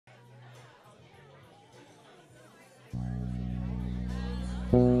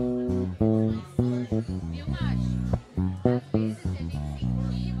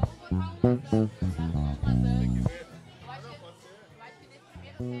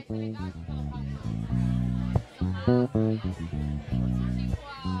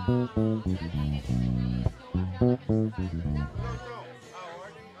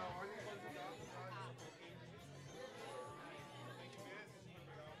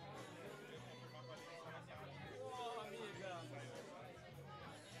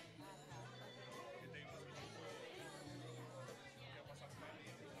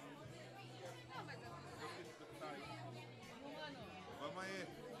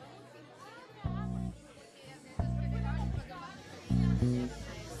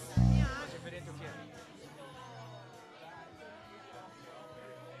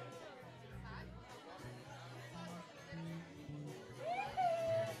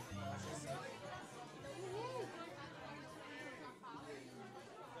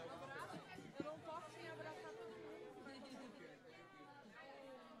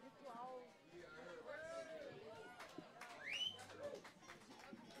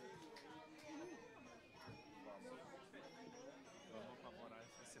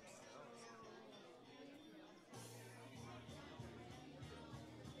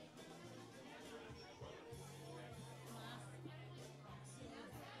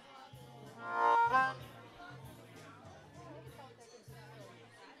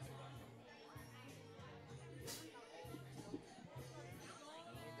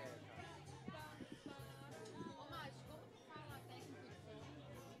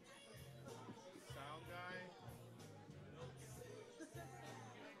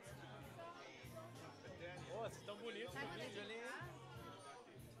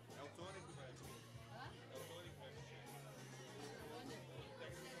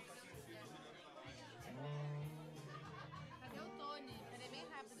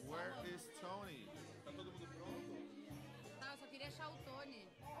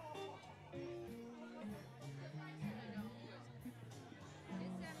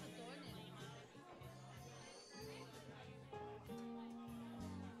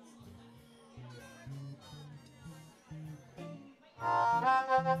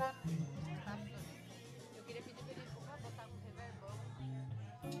Eu queria pedir pra ele botar um reverbão.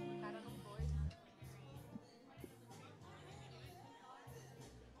 O cara não pôs.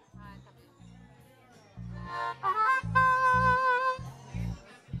 Ah, tá bem.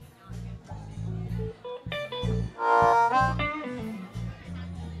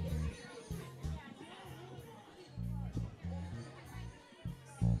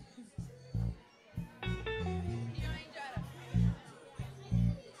 E aí, Indiara?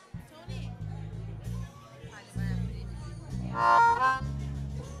 Só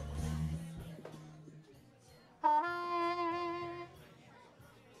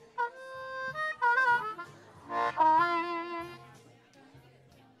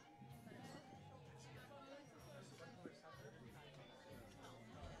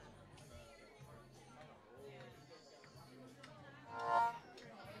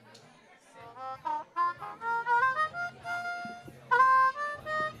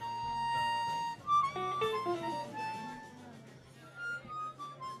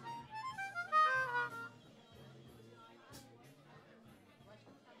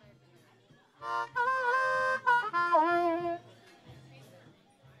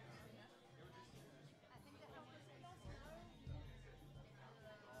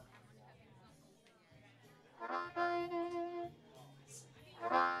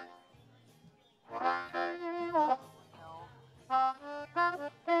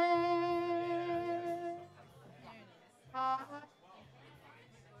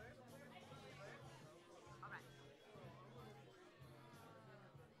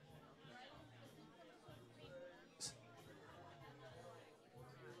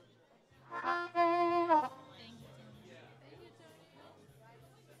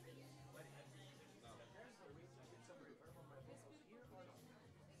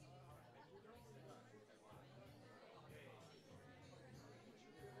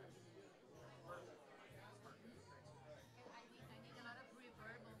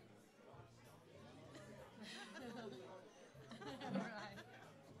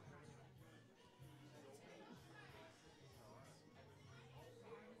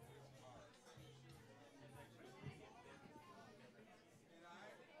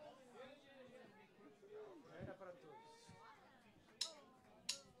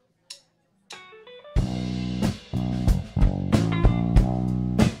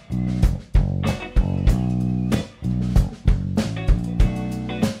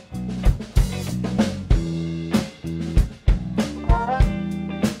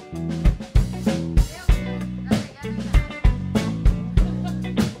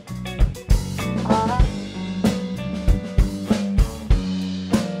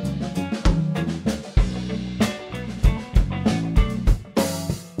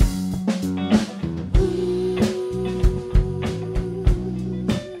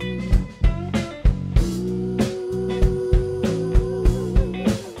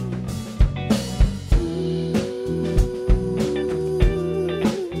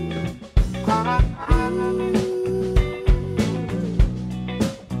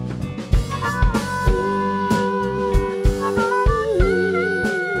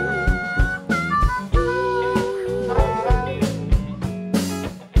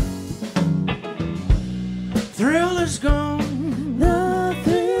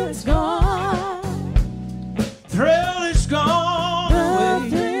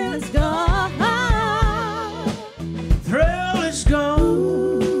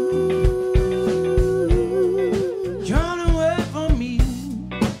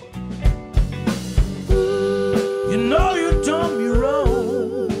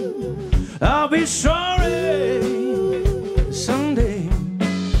I'll be sorry someday.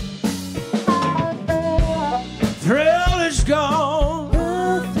 Thrill is gone.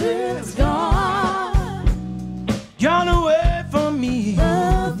 The thrill is gone. Gone away from me.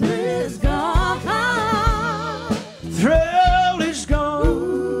 The thrill is gone. Thrill is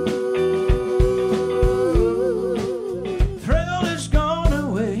gone. Thrill is gone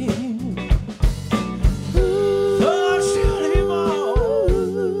away. Thoughts anymore.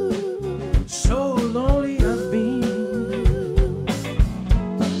 So lonely I've been.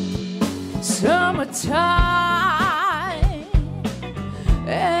 Summertime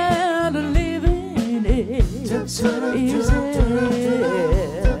and living it easy.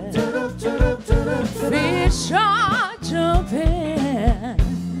 Fish are jumping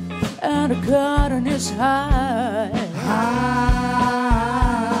and the cotton is high.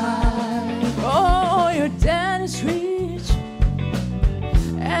 Oh, your dad is rich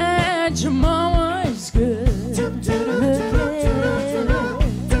and your mama is good.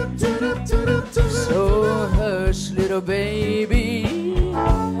 So hush, little baby,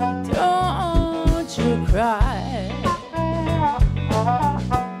 don't you cry.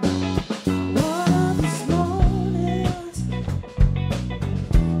 One of these mornings,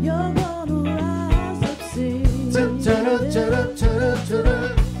 you're gonna rise up, see.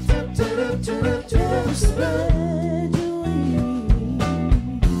 Spread your wings,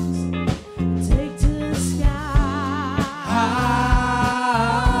 take to the sky.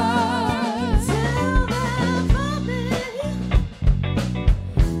 Tell them for me,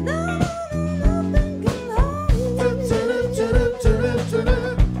 no, nothing can hold you.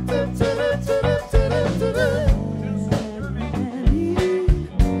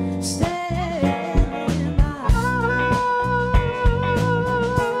 Stand by.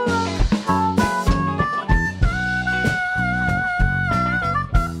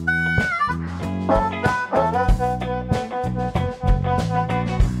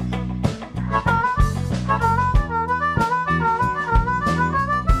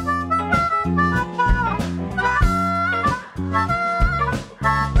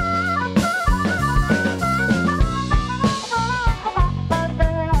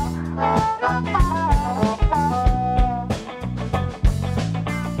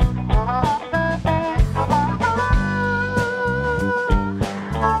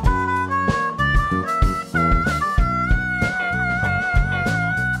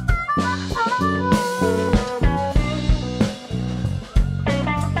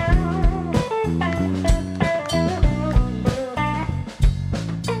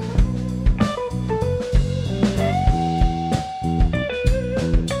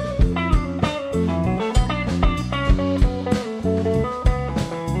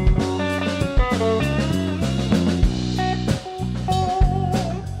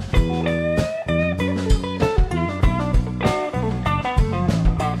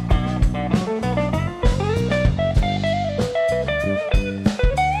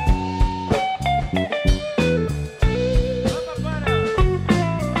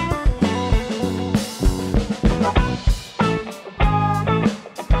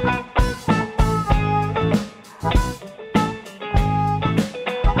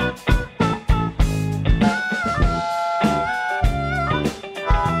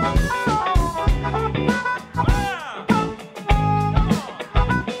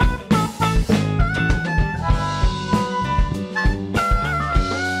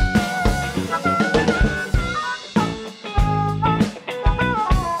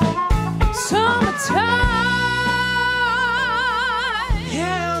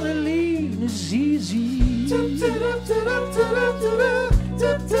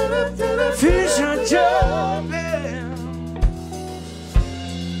 Fish are jumping,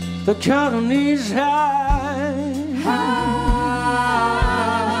 the cotton is high.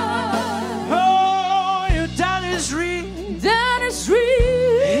 Oh, your daddy's rich,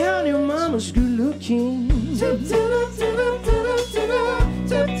 and your mama's good looking.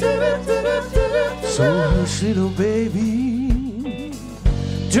 So hush, little baby,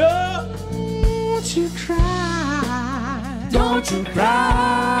 don't you cry. Don't you cry.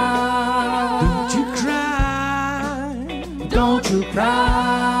 Don't you cry. Don't you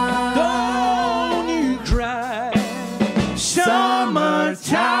cry. Don't you cry.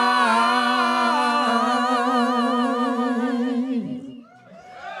 Summertime.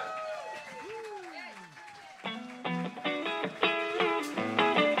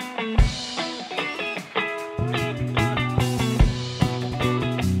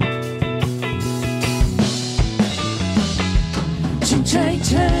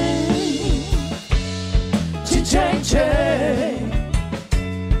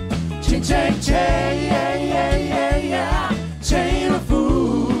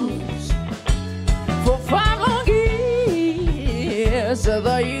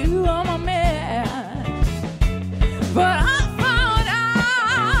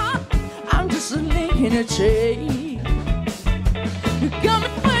 in a chain. You got me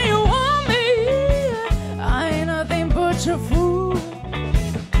where you want me. I ain't nothing but your fool.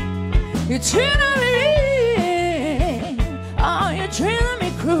 Eternally, oh, you're treating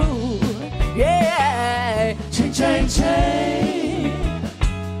me cruel. Yeah, chain, chain, chain,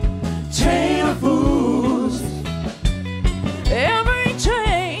 chain of fools. Every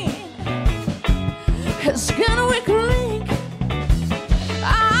chain has got a weak link.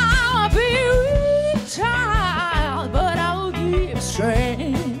 I'll be a weak child, but I'll keep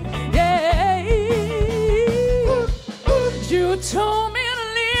strength. Yeah, you told me to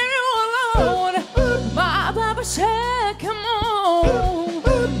leave you alone. My papa said, come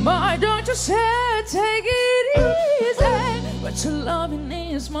on. My doctor said, take it easy. But your loving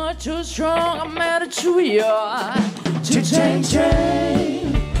is much too strong. I'm mad at you, yeah. Chain, chain,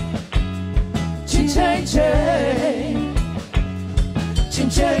 chain, chain, chain, chain, chain,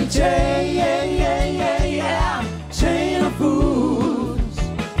 chain, chain, yeah, yeah, yeah, yeah. Chain of fools.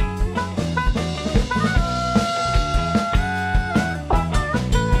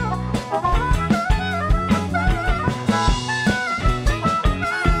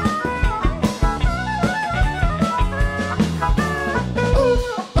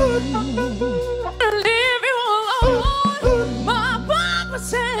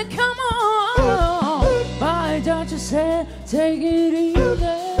 Take it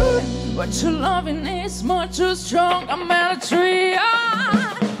easy, but your loving is much too strong. I'm at a tree.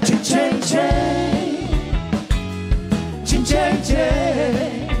 Chain, chain, chain, chain, chain,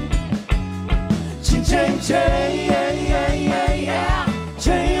 chain, chain, chain, chain, yeah, yeah, yeah, yeah.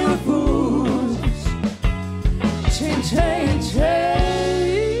 Chain of fools. Chain, chain, chain.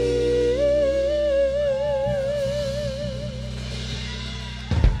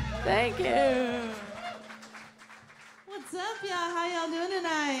 Thank you. What's up, y'all? How y'all doing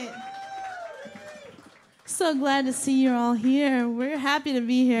tonight? So glad to see you're all here. We're happy to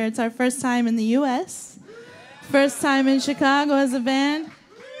be here. It's our first time in the U.S. First time in Chicago as a band.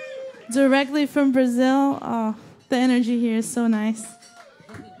 Directly from Brazil. Oh, the energy here is so nice.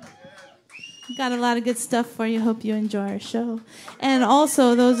 Got a lot of good stuff for you. Hope you enjoy our show. And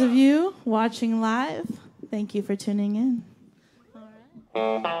also, those of you watching live, thank you for tuning in. All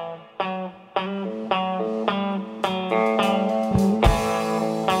right.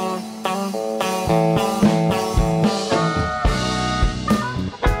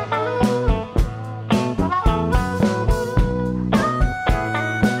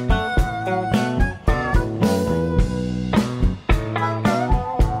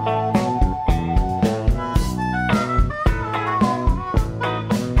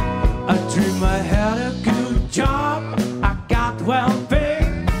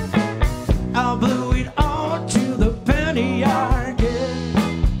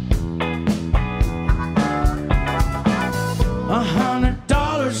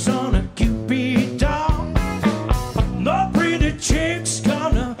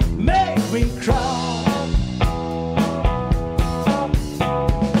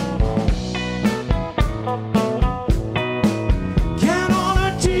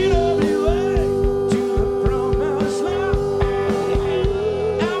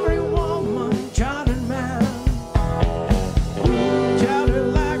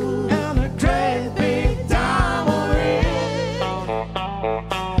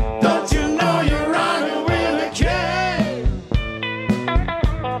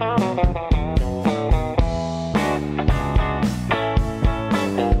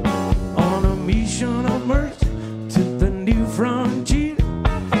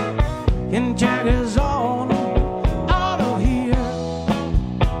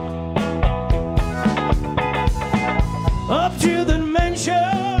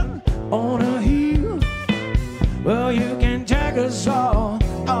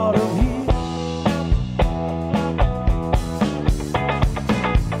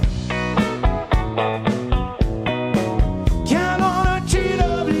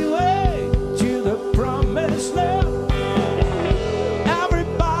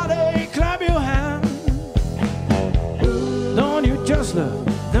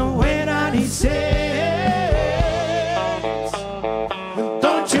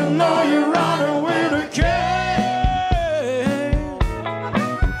 Don't you know you're running with a cat?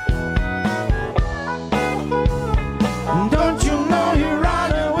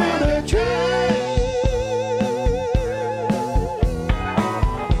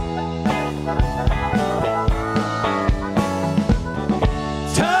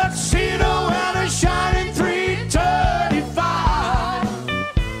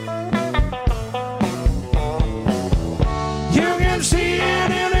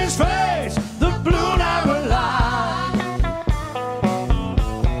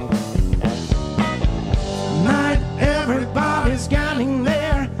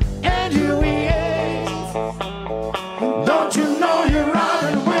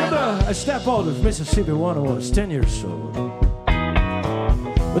 I stepped out of Mississippi when I was 10 years old,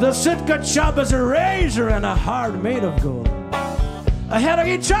 with a sitka sharp as a razor and a heart made of gold. I had a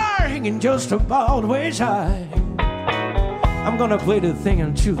guitar hanging just about waist high. I'm gonna play the thing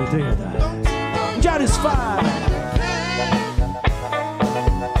until the day I die. Indiara Sfair.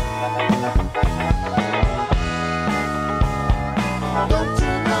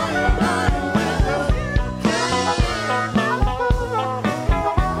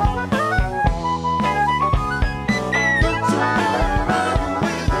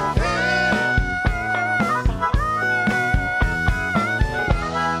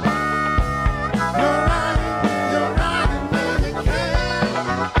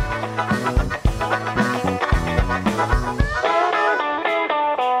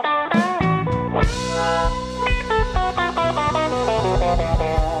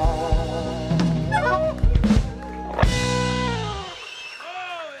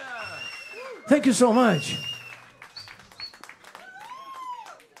 Thank you so much.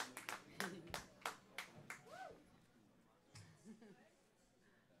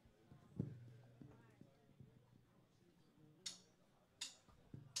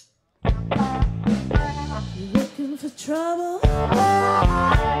 You're looking for trouble,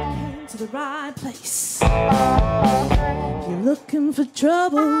 came to the right place. You're looking for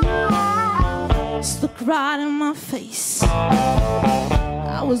trouble, just look right in my face.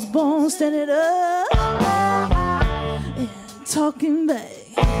 I was born standing up and talking back.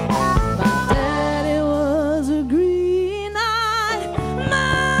 My daddy was a green-eyed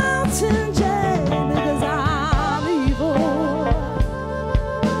mountain jack because I'm evil.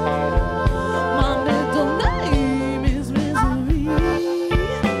 My middle name is Misery.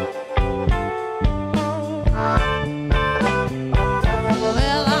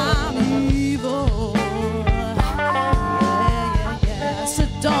 Well, I'm evil. So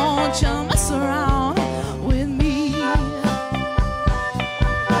don't you mess around with me.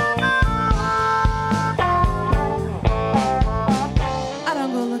 I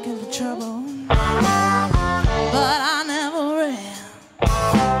don't go looking for trouble, but I never ran.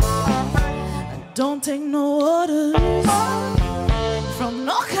 I don't take no orders from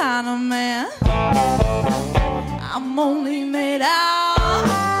no kind of man. I'm only made out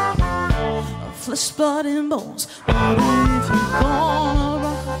of flesh, blood, and bones. But if you're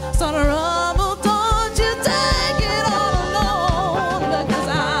gonna start a rumble, don't you take it all alone, because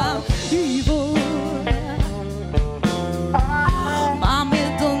I'm evil. My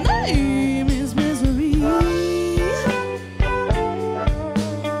middle name is Misery.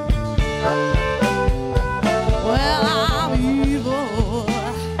 Well, I'm evil.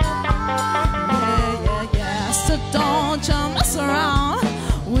 Yeah. So don't you mess around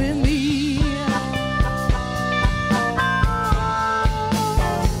with me.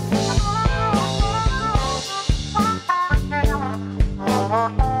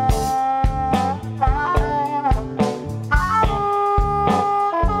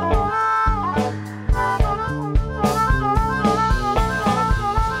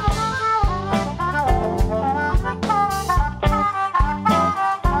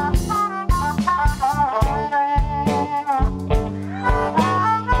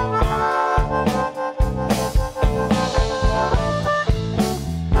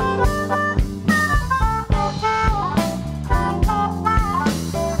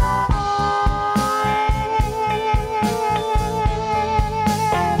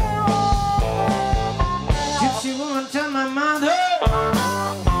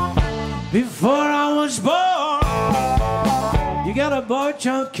 Before I was born, you got a boy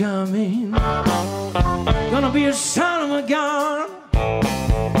child coming, gonna be a son of a gun,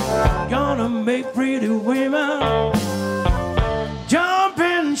 gonna make pretty women jump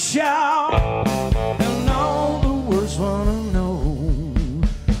and shout, and all the world wanna know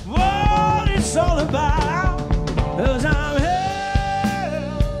what it's all about, 'cause I'm here.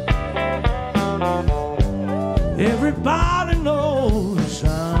 Everybody knows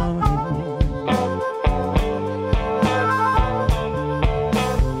I'm here.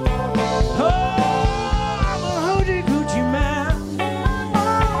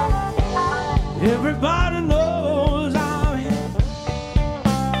 Everybody knows I'm here.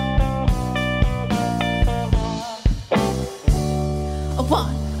 A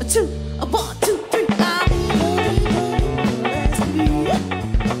one, a two, a 1, 2, 3.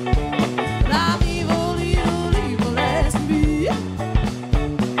 I'm evil, evil as me.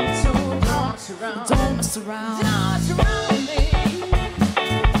 So don't mess around. Don't surround me.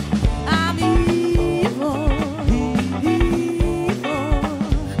 I'm evil, evil.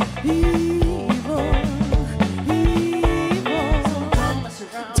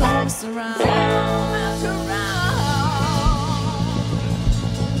 Don't mess around. Don't mess around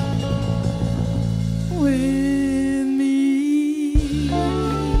with me.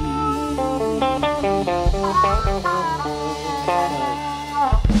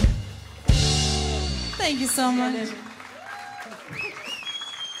 Thank you so much.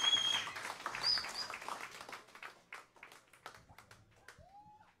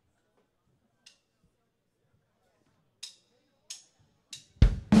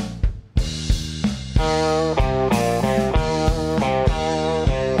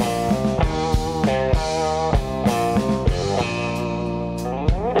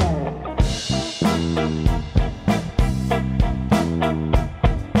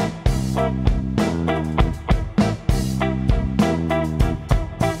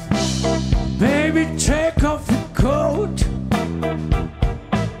 Baby, take off your coat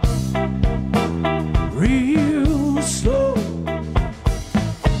real slow,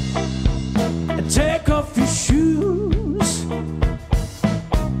 and take off your shoes.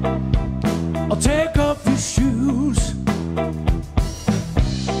 Oh, take off your shoes.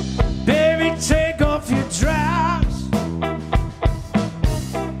 Baby, take off your dress.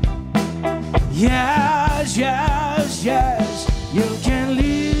 Yes, yes, yes. You can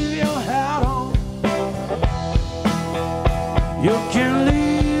leave your hat on. You can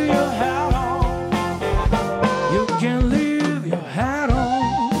leave your hat on. You can leave your hat on.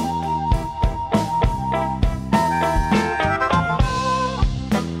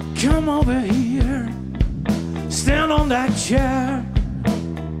 Come over here. Stand on that chair.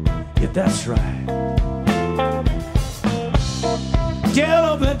 Yeah, that's right. Get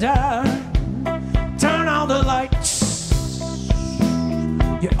over there. Turn on the lights.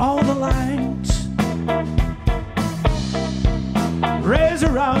 Yeah, all the lights. Raise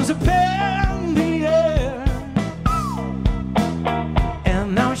your arms up in the air,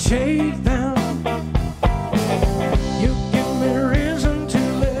 and now shake them. You give me reason to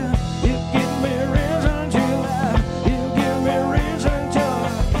live. You give me reason to live. You give me reason to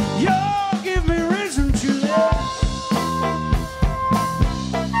live. You give me reason to live.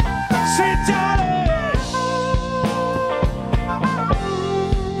 Say, darling.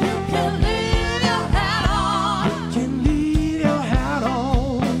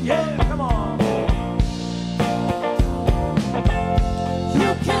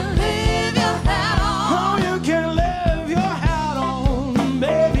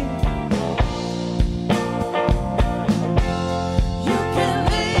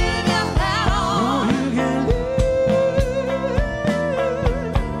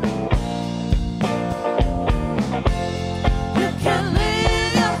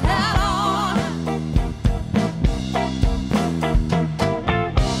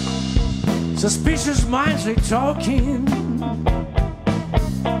 Suspicious minds, they talking.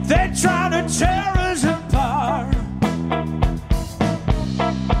 They try to tear us apart,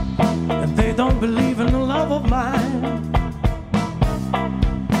 and they don't believe in the love of mine.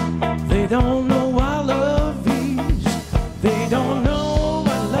 They don't know what love is. They don't know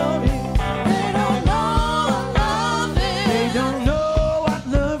what love is. They don't know what love is. They don't know what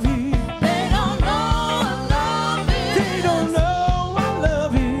love is. They don't know what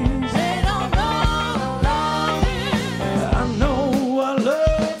love is. They don't know what love is. I know what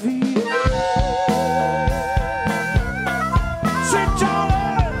love is.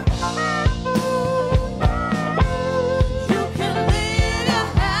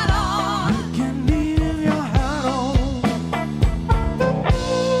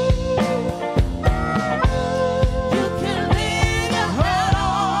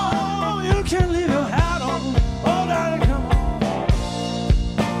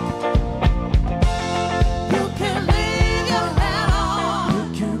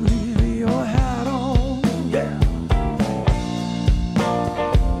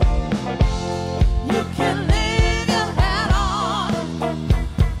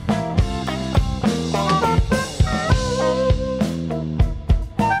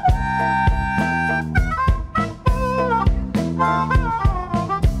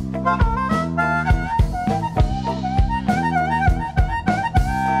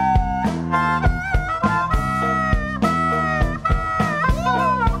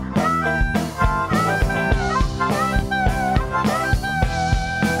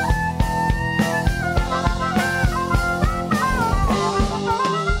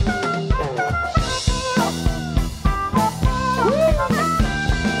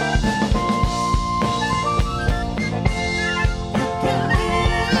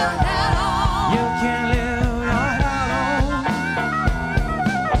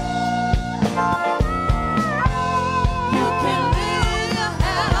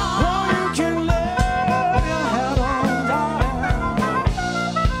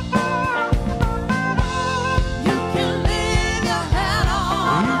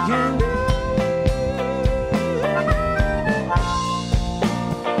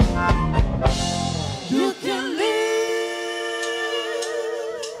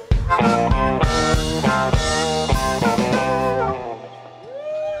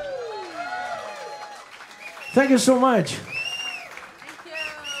 you so much.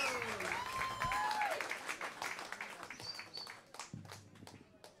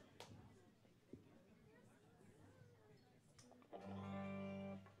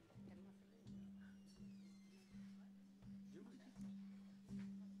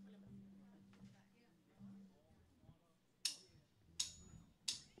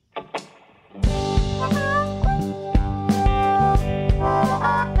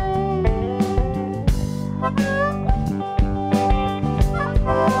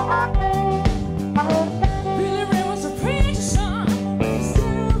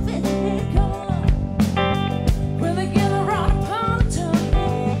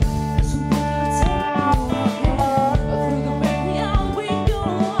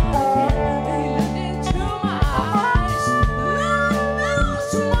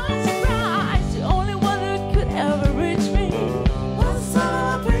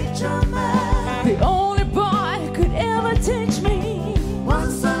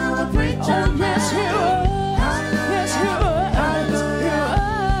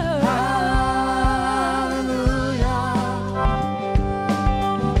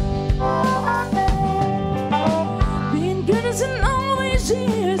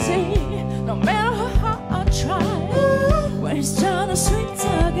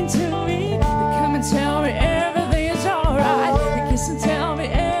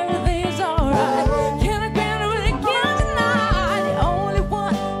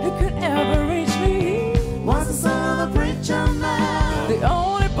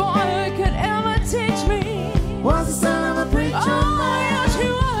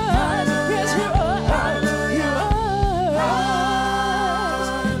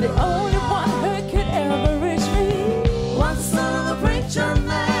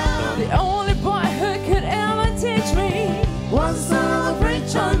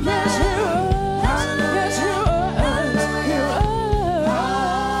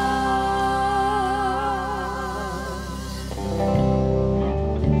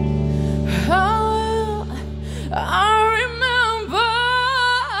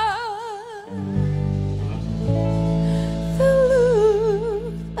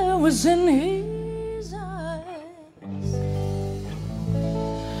 In his eyes,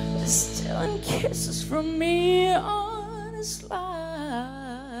 stealing kisses from me on a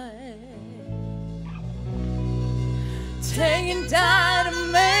slide, taking time to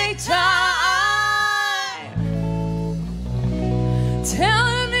make time,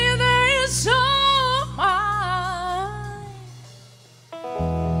 telling me that you're so mine,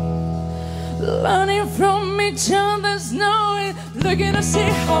 learning from each other's knowing, looking to see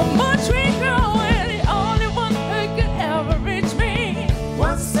how much we grow. And the only one who could ever reach me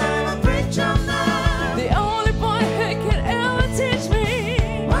was to celebrate your love. The only boy who could ever teach me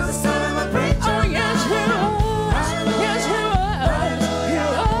was to celebrate your love. Oh yes, you was, yes you was, you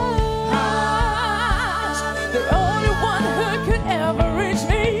was. The only one who could ever reach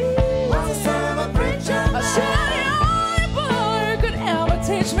me was to celebrate your love. I said the only boy who could ever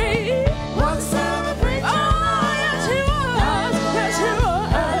teach me was to celebrate your love.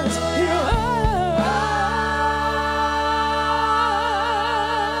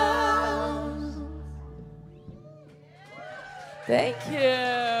 Thank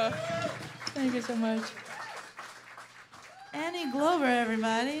you. Thank you so much. Annie Glover,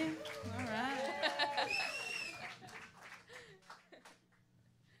 everybody. All right.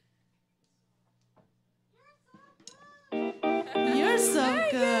 You're so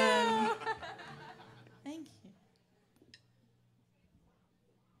good. Thank you.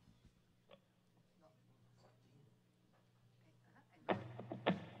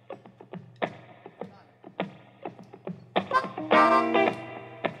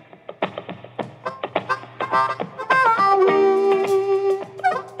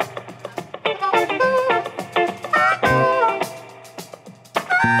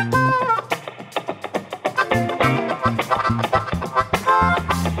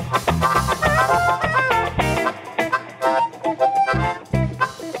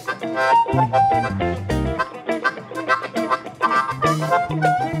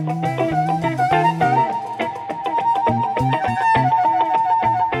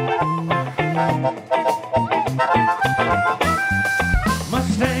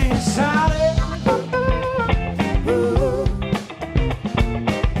 Mustang solid.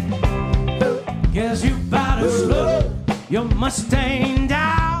 Guess you better slow your Mustang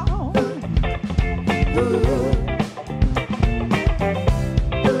down.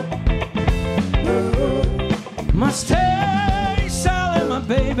 Mustang solid, my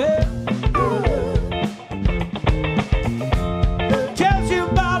baby. Guess you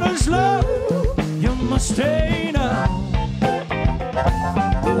better slow your Mustang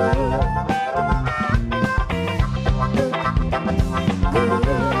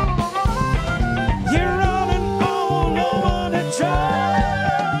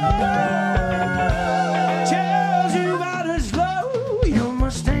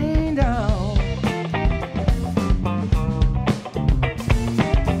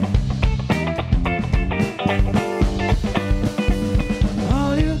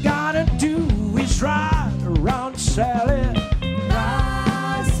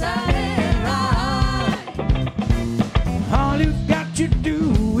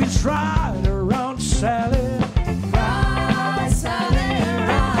is right around Sally. Ride, Sally,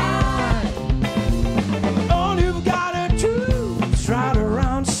 ride. All you've gotta do is ride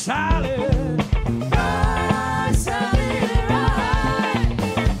around Sally. Ride, Sally, ride.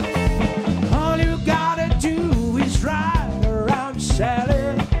 All you gotta do is ride around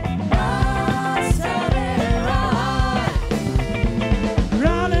Sally. Ride, Sally, ride.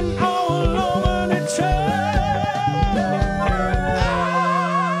 Running all over the trail.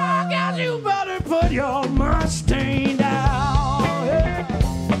 I guess you better put your Mustang down. Yeah.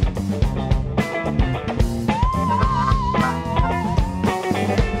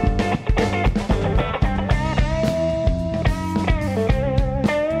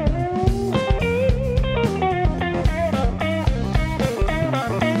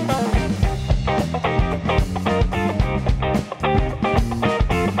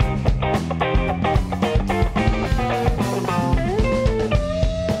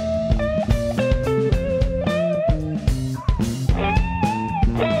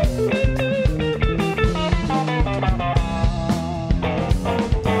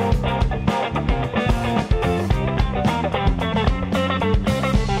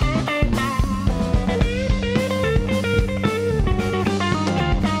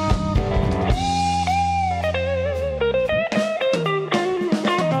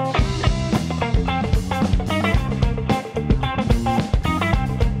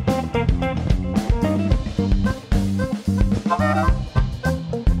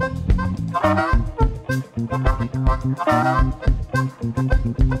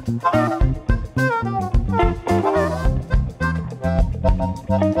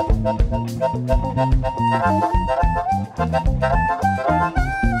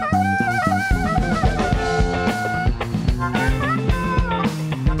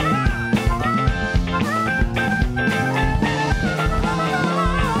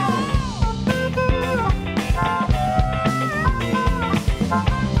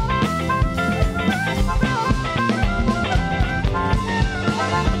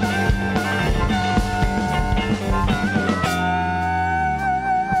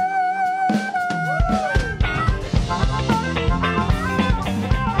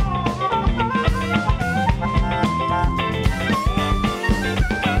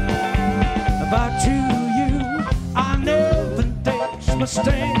 About you, I never did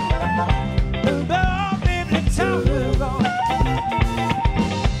mistake. Oh, baby, tell me about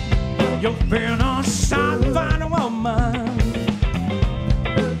you've been on side find a woman.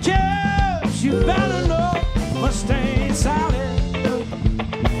 Yes, you better know Mustang Sally.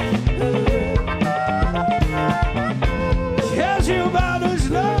 Yes, you better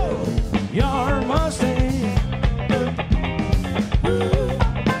know your Mustang.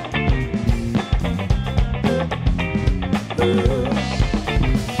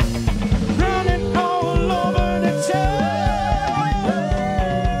 Running all over the town.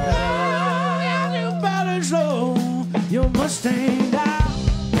 And you better slow your Mustang down.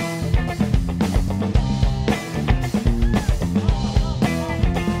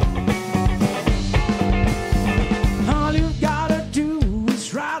 All you gotta do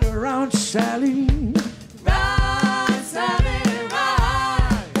is ride around Sally. Ride, Sally,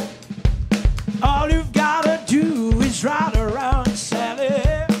 ride. All you've gotta do is ride around Sally.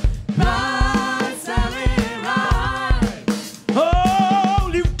 Ride, Sally, ride.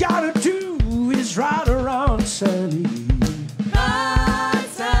 All you've gotta do is ride around Sally. Ride,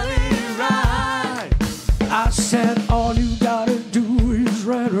 Sally, ride. I said all you gotta do is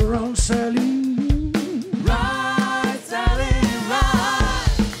ride around Sally. Ride, Sally, ride.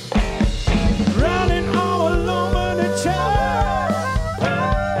 Running all over the town.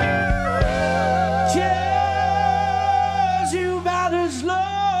 Yes, you better slow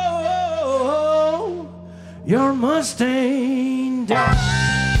your Mustang down.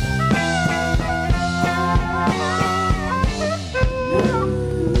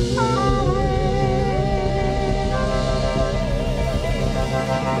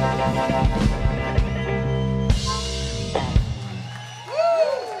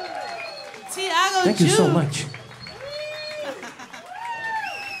 Tiago Thank you so Juk. much.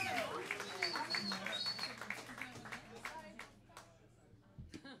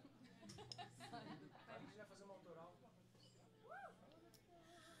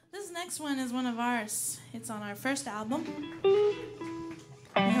 This next one is one of ours. It's on our first album.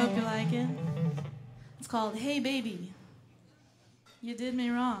 I hope you like it. It's called Hey Baby. You did me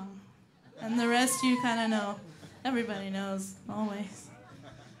wrong. And the rest you kind of know. Everybody knows, always.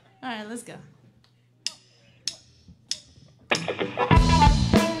 All right, let's go.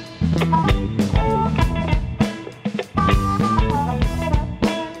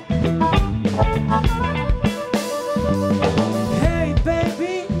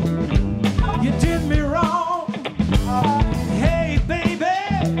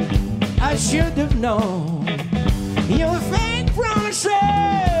 I should have known. Your fake promises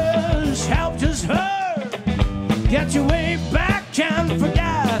helped us hurt. Get your way back and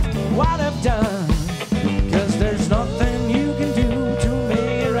forget what I've done. 'Cause there's nothing you can do to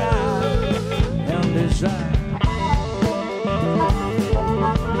make it right. And desire.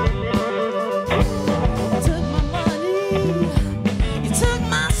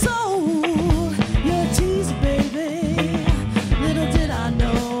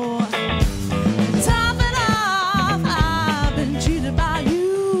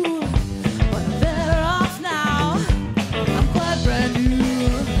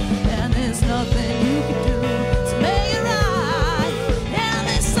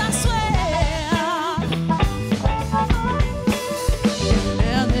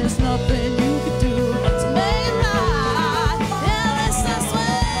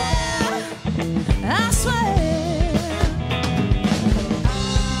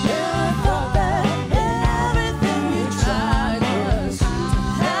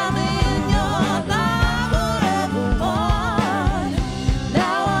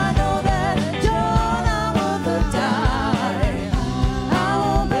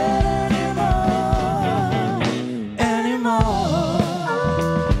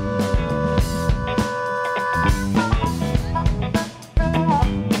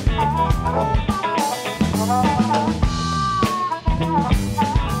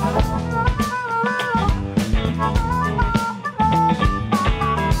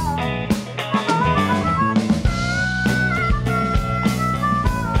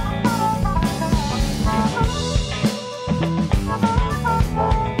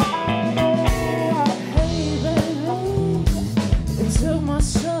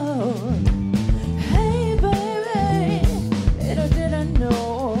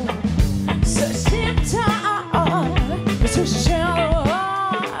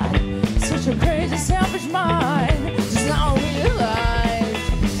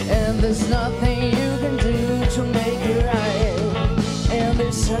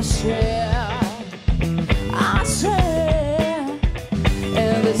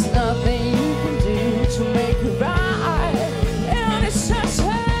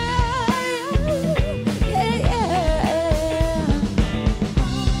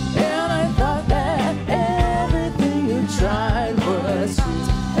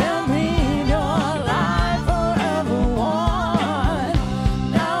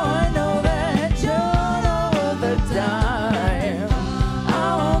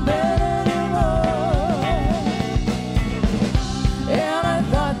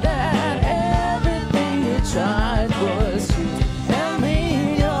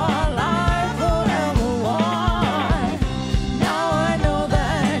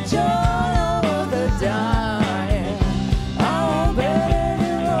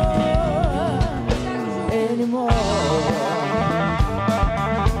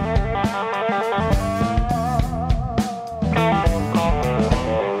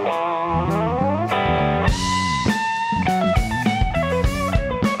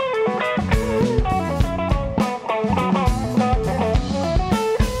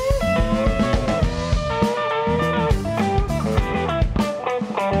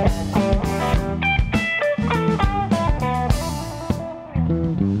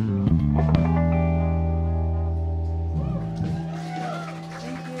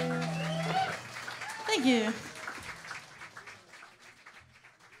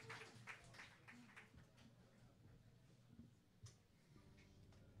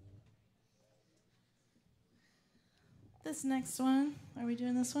 This next one, are we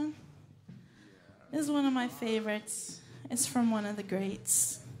doing this one? This is one of my favorites. It's from one of the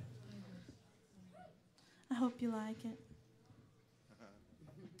greats. I hope you like it.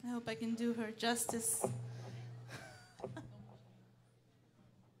 I hope I can do her justice.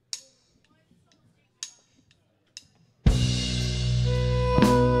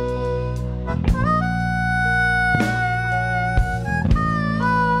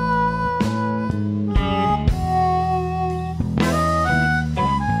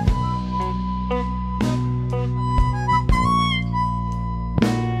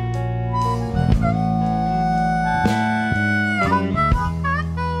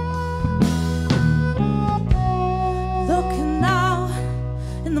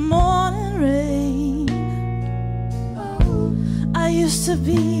 To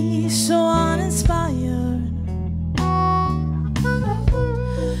be so uninspired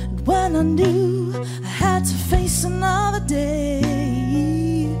when I knew I had to face another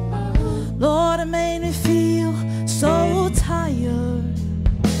day. Lord, it made me feel so tired.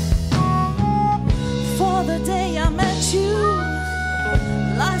 For the day I met you,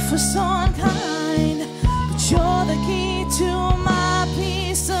 life life was so unkind, but you're the key to my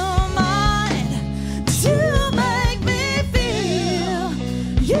peace of mind. 'Cause you make me feel,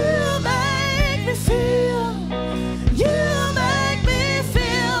 you make me feel, you make me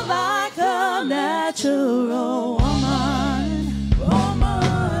feel like a natural woman,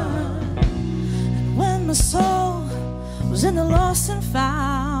 woman. And when my soul was in the lost and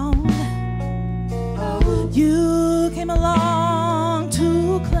found, you came along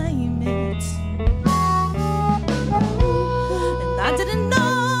to claim it. And I didn't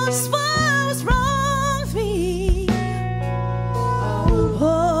know just what was wrong with me,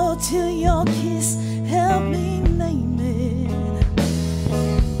 oh, till your kiss helped me name it.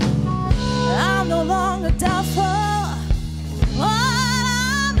 I'm no longer doubtful what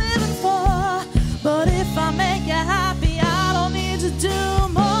I'm living for, but if I make you happy, I don't need to do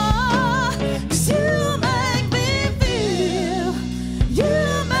more. 'Cause you make me feel, you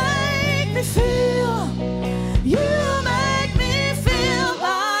make me feel, you make me feel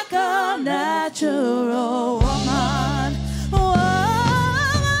like a natural woman.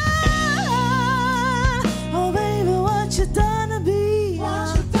 Oh, baby, what you done to me?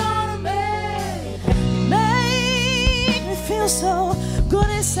 What you done to me? Make me feel so good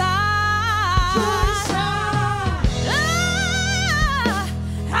inside.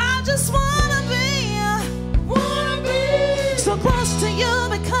 I just wanna be so close to you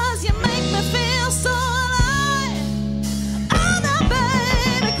because you make me feel so alive. Oh, now,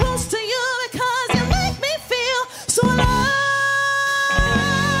 baby, close to you because you make me feel so alive.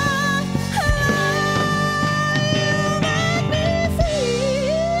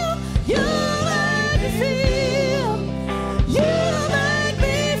 You make me feel, you make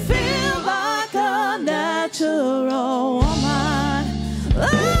me feel like a natural woman.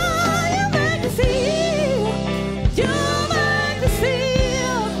 Oh, you make me feel, you make me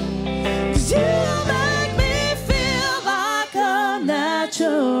feel, 'cause you make me feel like a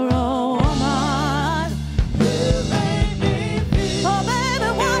natural woman. You make me feel, oh baby,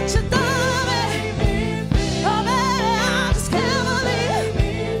 what you done to me? Oh baby, I just can't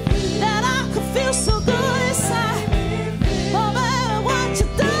believe that I could feel so good inside. Oh baby, what you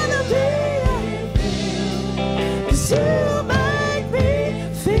done to me? 'Cause you make me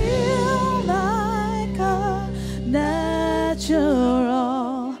feel like a natural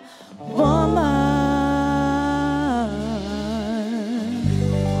woman.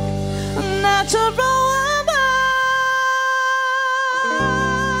 A natural woman.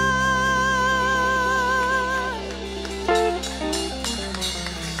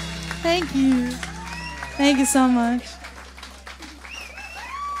 Thank you. Thank you so much.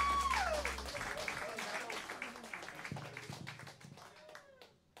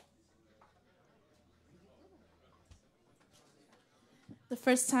 The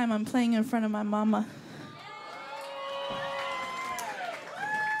first time I'm playing in front of my mama.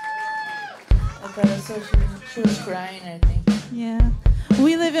 Okay, so she was crying, I think. Yeah.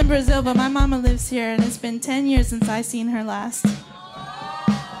 We live in Brazil, but my mama lives here, and it's been 10 years since I seen her last.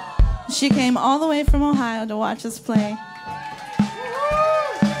 She came all the way from Ohio to watch us play.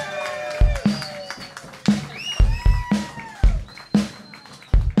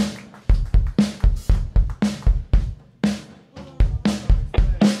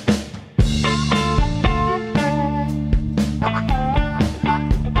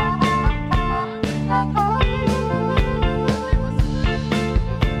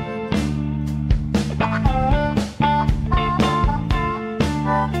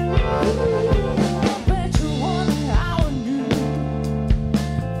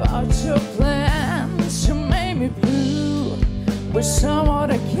 Some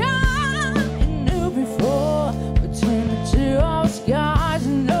other kind you knew before. Between the two of us guys, I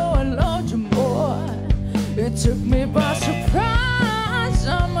know I loved you more. It took me by surprise,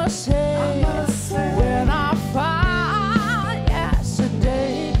 I must say, when I found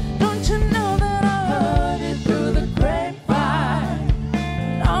yesterday. Don't you know that I heard it through the grapevine?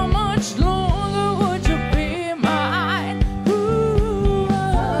 How much longer would you be mine? Ooh, I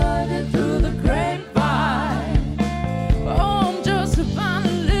heard it through the grapevine. Oh, I'm just about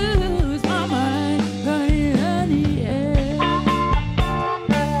to lose my mind, honey,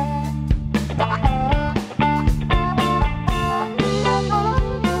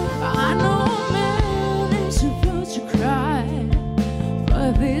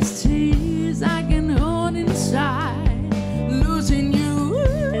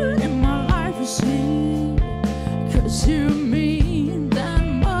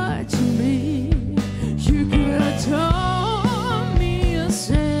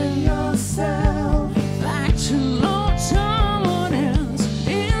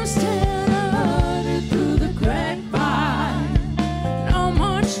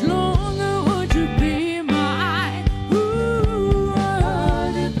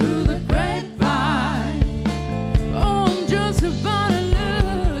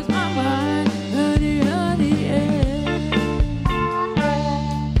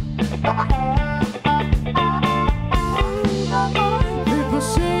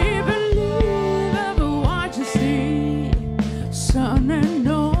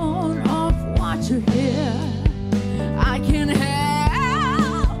 unknown of what you hear. I can't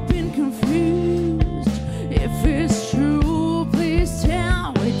help being confused. If it's true, please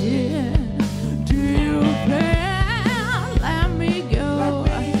tell me, dear. Do you plan? Let me go.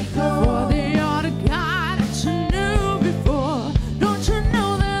 For the other guy that you knew before. Don't you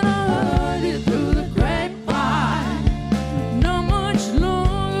know that I heard it through the grapevine? Not much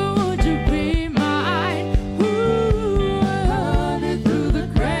longer would you be mine. Ooh, I heard it through the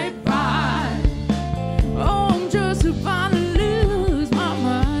grapevine. Oh, I'm just about to lose my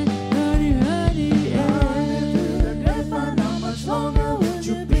mind. Honey, honey, yeah. Through the grapevine, how much longer would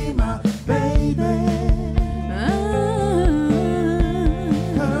you be my baby?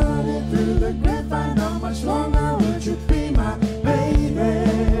 Heard it through the grapevine, how much longer would you be my baby?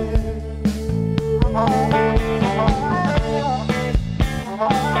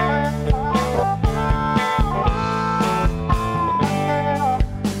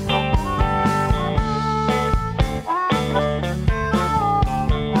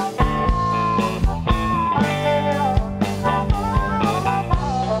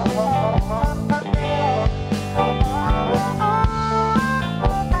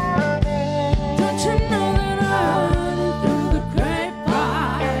 Don't you know that I heard it through the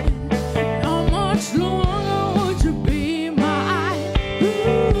grapevine? How much longer would you be mine?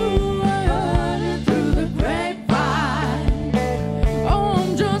 Ooh, I heard it through the grapevine. Oh,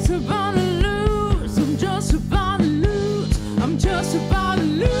 I'm just about to lose. I'm just about to lose. I'm just about to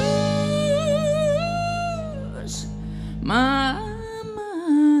lose my mind.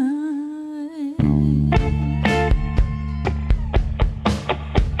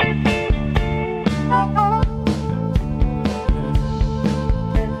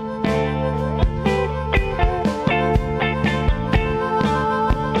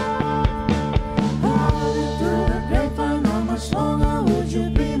 Through the grapevine, how much longer would you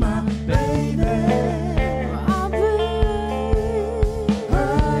be my baby?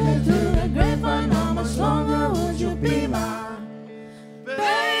 Heard it through the grapevine, how much longer would you be my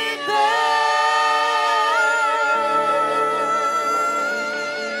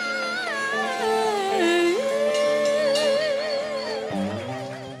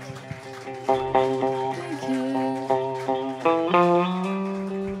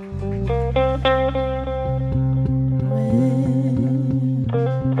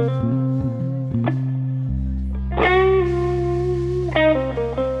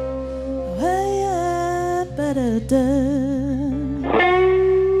Thank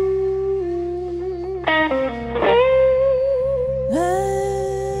you.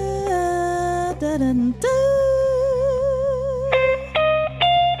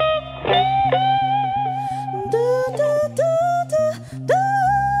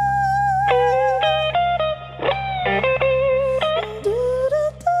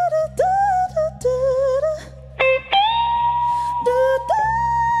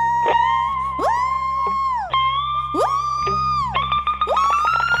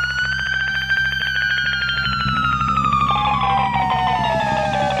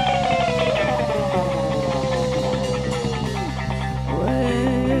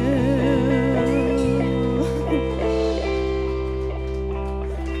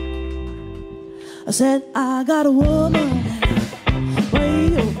 I said I got a woman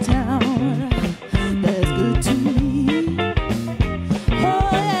way uptown that's good to me. Oh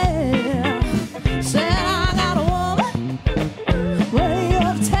yeah. Said I got a woman way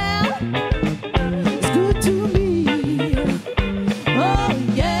uptown that's good to me. Oh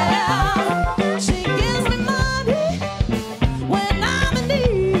yeah. She gives me money when I'm in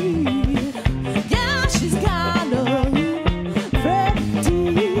need. Yeah, she's kind of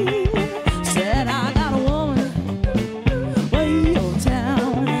pretty. Said I got a woman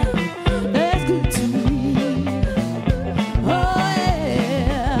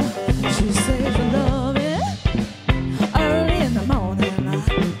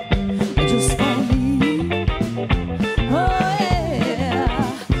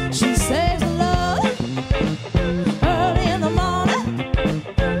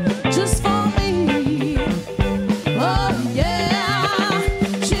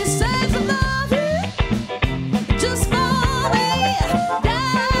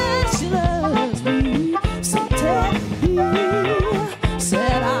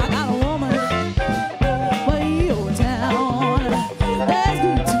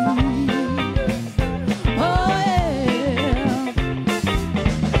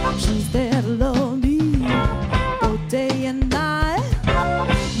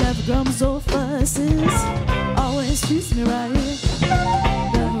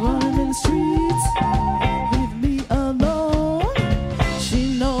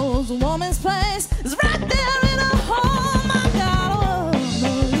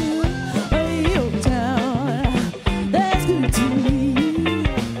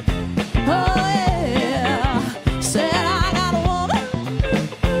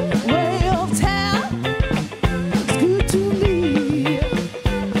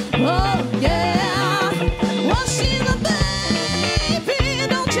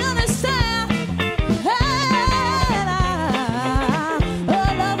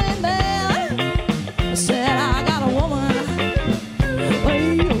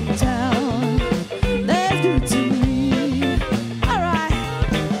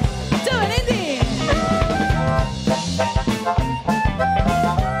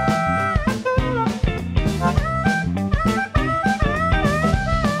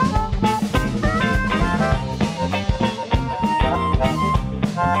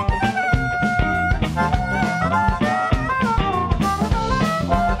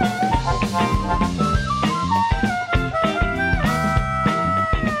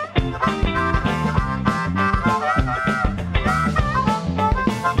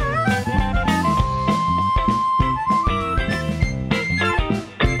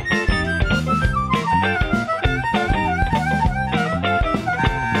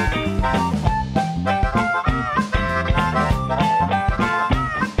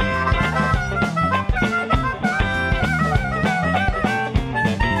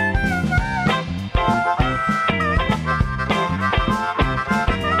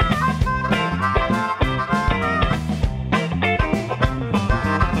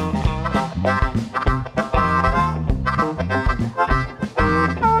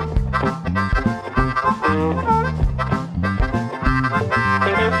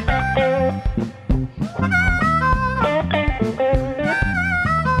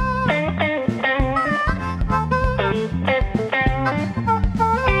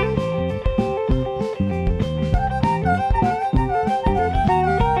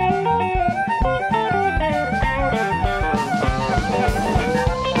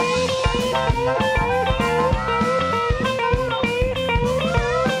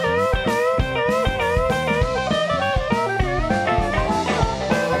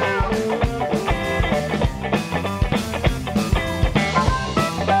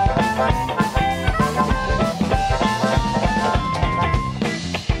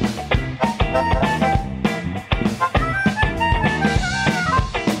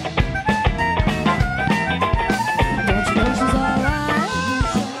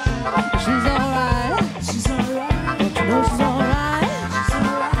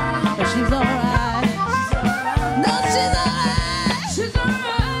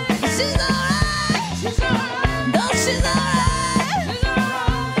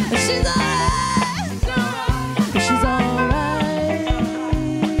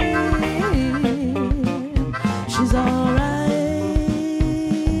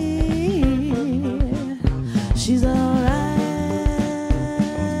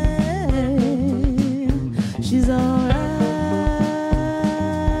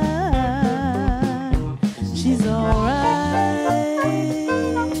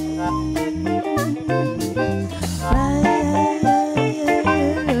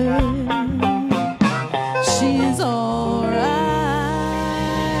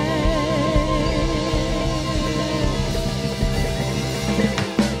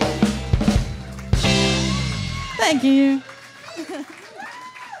Thank you.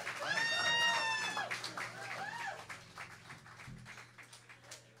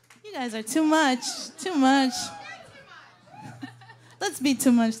 You guys are too much. Too much. Let's be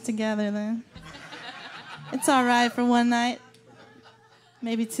too much together then. It's all right for one night.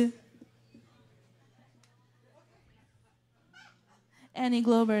 Maybe two. Annie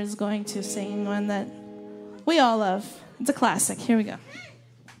Glover is going to sing one that we all love. It's a classic. Here we go.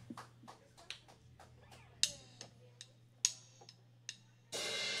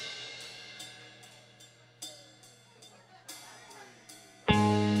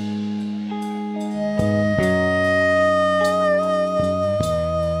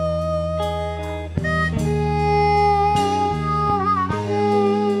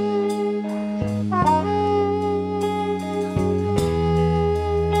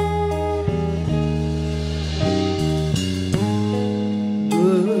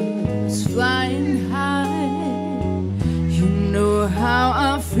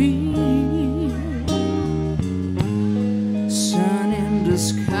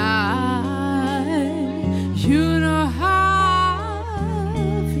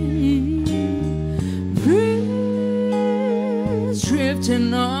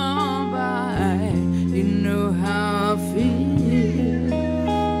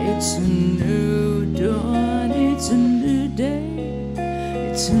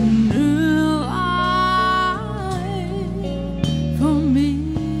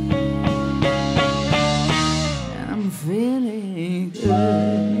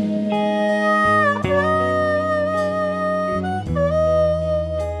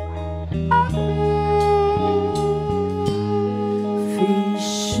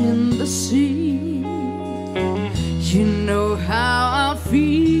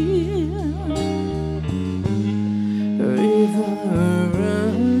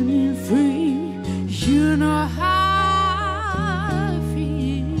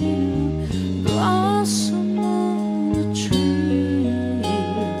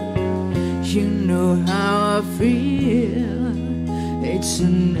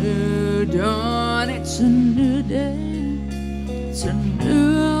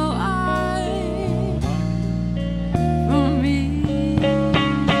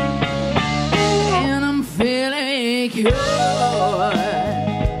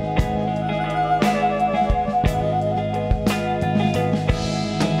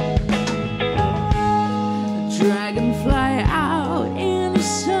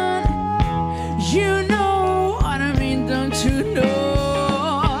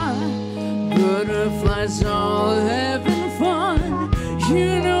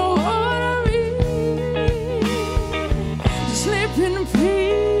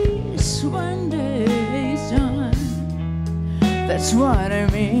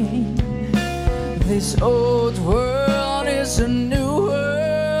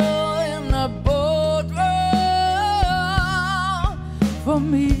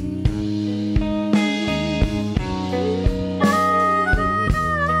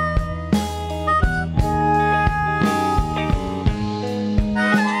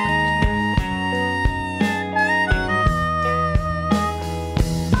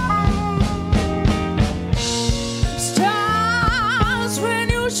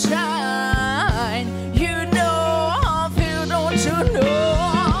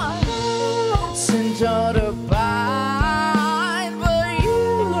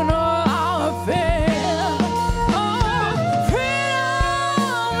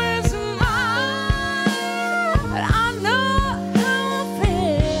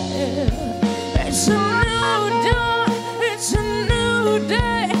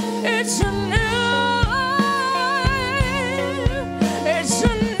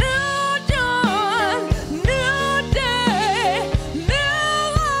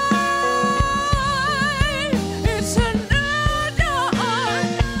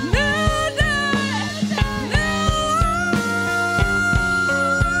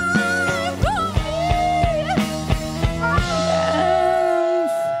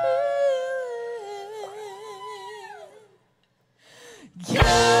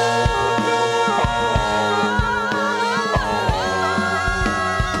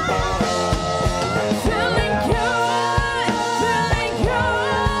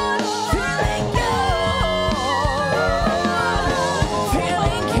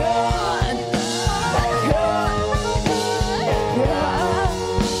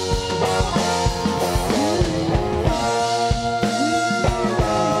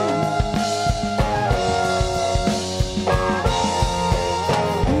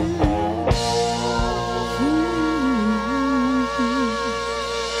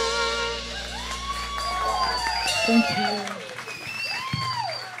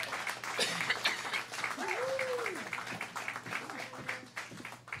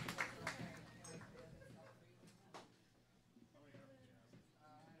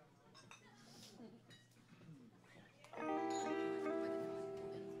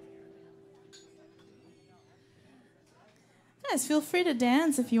 Guys, feel free to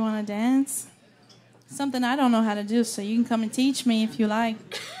dance if you want to dance. Something I don't know how to do, so you can come and teach me if you like.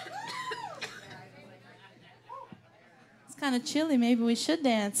 It's kind of chilly. Maybe we should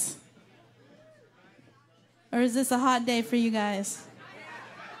dance. Or is this a hot day for you guys?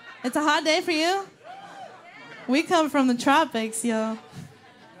 It's a hot day for you? We come from the tropics, yo.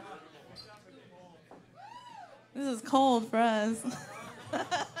 This is cold for us.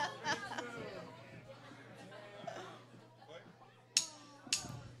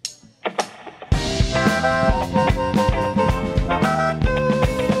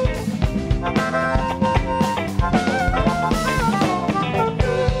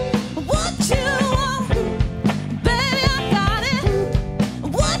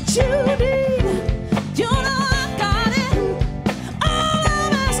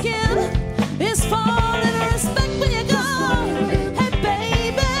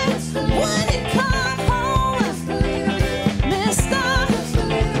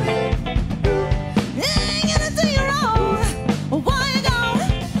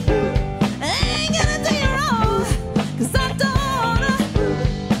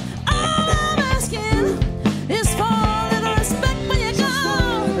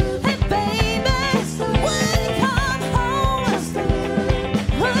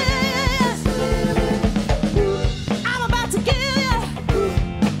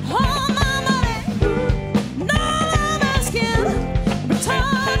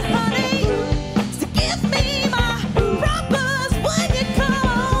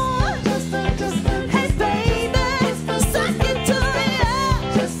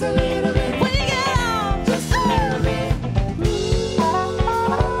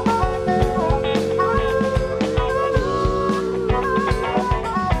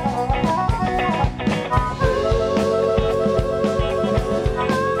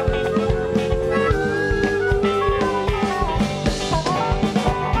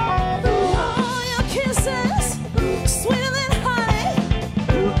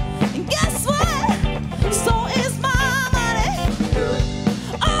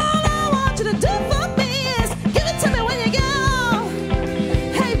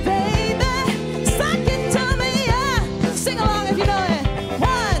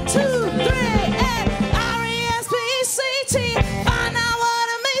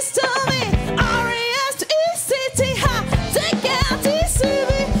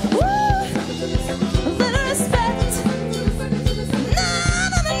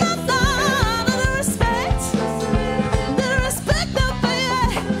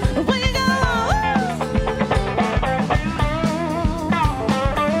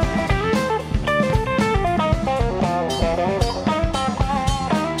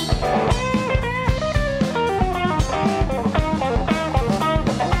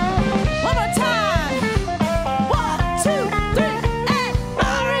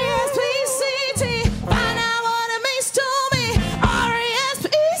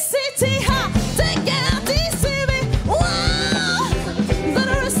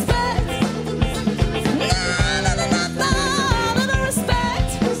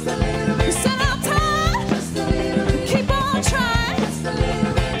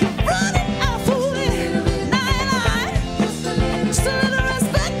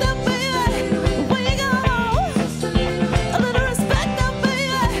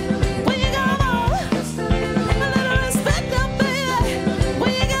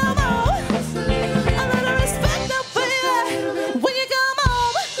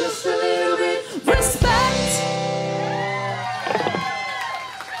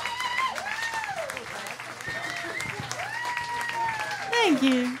 Thank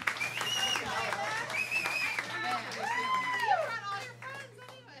you.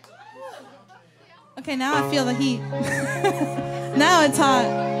 Okay, now I feel the heat. Now it's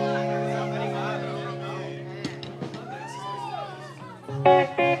hot.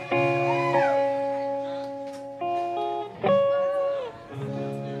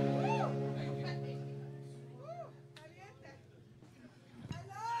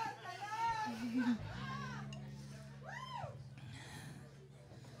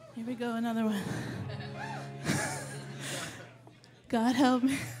 Here we go, another one. God help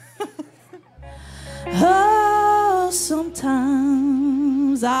me. Oh,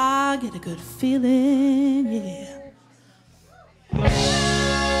 sometimes I get a good feeling, yeah. I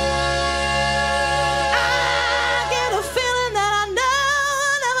get a feeling that I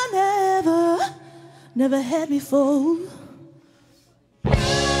never had before.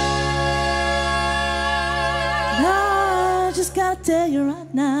 I just gotta tell you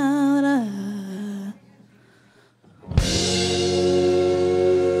right now that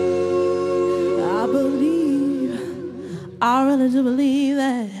I believe I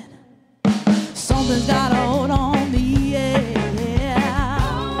said, something's got a hold on me, yeah.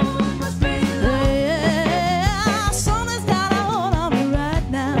 Yeah, something's got a hold on me right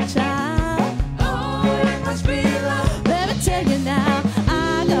now, child. Let me tell you now,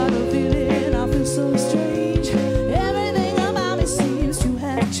 I got a feeling I feel so strange. Everything about me seems to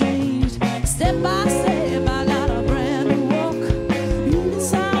have changed. Step by step, I got a brand new walk. You can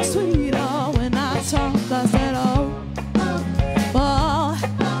sound sweeter when I talk. I said, oh, oh,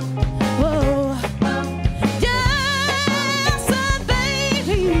 whoa. Yeah, I said,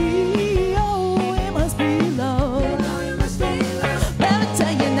 baby, oh, it must be love. Let me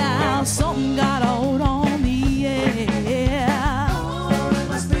tell you now, something got a hold on me, yeah.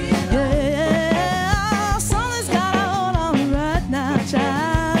 Yeah, something's got a hold on me right now,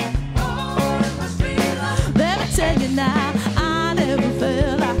 child. Let me tell you now, I never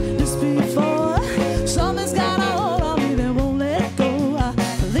felt like this before. Something's got a hold on me that won't let go. I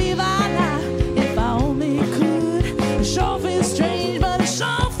believe I lie if I only could. It sure feels strange, but it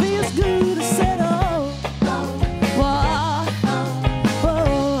sure feels good. I said, oh, whoa,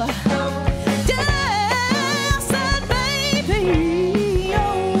 whoa. Yeah, I said, baby,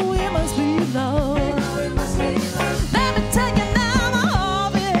 oh, it must be love. Let me tell you now, oh,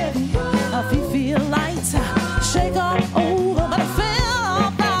 baby, I feel light, shake all over, but I feel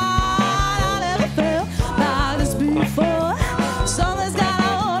all right. I never felt like this before. Something's got a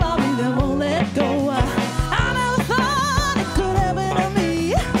hold on me that won't let go. I never thought it could happen to me.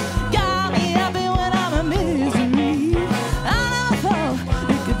 Got me happy when I'm in misery. I never thought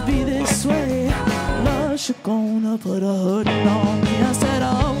it could be this way. Lush, you're gonna put a hood on me. I said,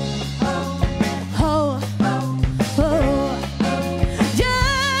 oh, oh, oh. Yeah,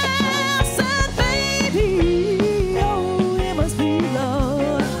 I said, baby, oh, it must be love.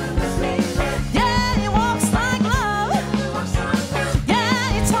 Yeah, he walks like love.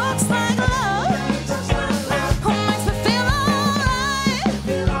 Yeah, he talks like love. Oh, makes me feel alright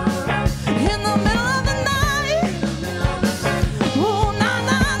in the middle of the night. Ooh, na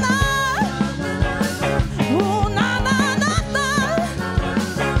na na. Ooh, na na na na.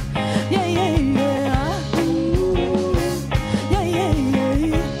 Yeah, yeah, yeah. Ooh, yeah, yeah,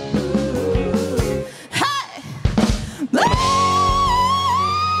 yeah. Hey!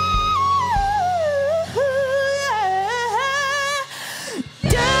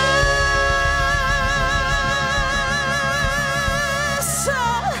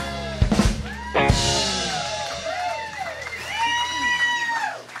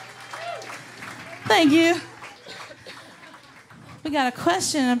 Thank you. We got a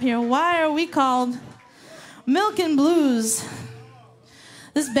question up here. Why are we called Milk and Blues?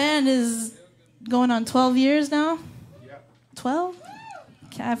 This band is going on 12 years now. 12?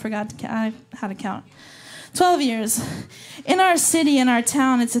 I forgot how to count. 12 years. In our city, in our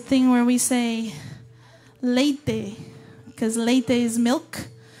town, it's a thing where we say leite, because leite is milk.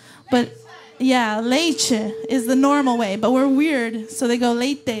 But yeah, leche is the normal way, but we're weird, so they go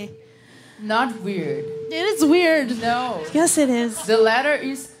leite. Not weird. It is weird. No. Yes, it is. The letter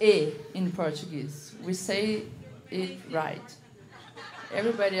is E in Portuguese. We say it right.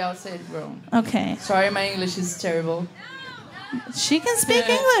 Everybody else say it wrong. Okay. Sorry, my English is terrible. She can speak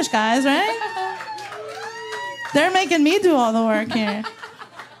English, guys, right? They're making me do all the work here.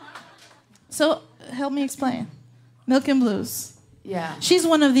 So, help me explain. Milk and Blues. Yeah. She's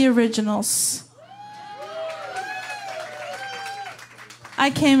one of the originals. I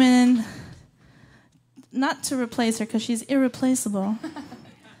came in, not to replace her, because she's irreplaceable,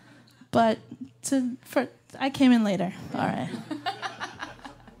 but I came in later. All right.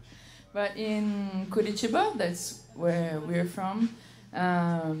 But in Curitiba, that's where we're from,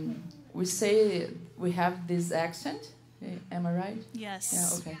 we say we have this accent. Am I right? Yes. Yeah,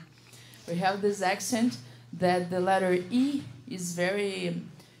 okay. We have this accent that the letter E is very...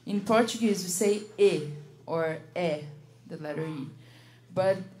 In Portuguese, we say E or E, the letter E.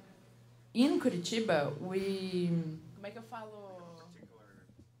 But in Curitiba, we... Como é que eu falo?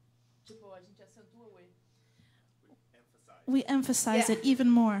 Tipo, a gente acentua o E. We emphasize it even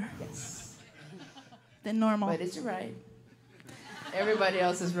more than normal. But it's right. Everybody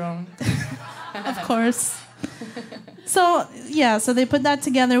else is wrong. Of course. So yeah, so they put that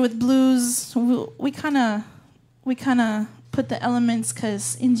together with blues. We kind of put the elements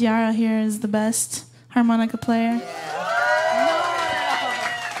because Indiara here is the best harmonica player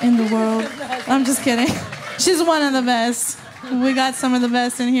in the world. I'm just kidding. She's one of the best. We got some of the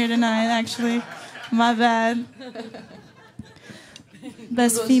best in here tonight, actually. My bad.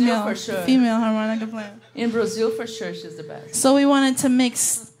 Best female, for sure. female harmonica player. In Brazil, for sure, she's the best. So we wanted to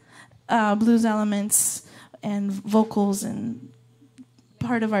mix blues elements and vocals and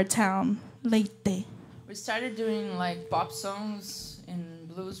part of our town, Leyte. We started doing like pop songs in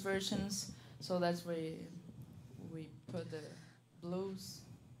blues versions, so that's where we put the blues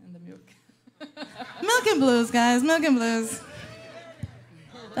in the milk. Milk and blues, guys. Milk and blues.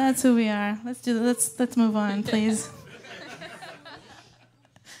 That's who we are. Let's do. Let's move on, please.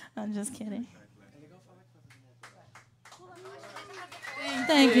 I'm just kidding.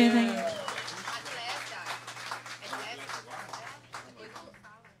 Thank you. Thank you.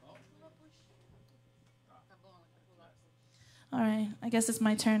 All right, I guess it's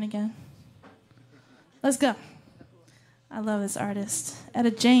my turn again. Let's go. I love this artist.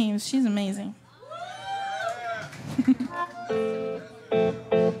 Etta James, she's amazing.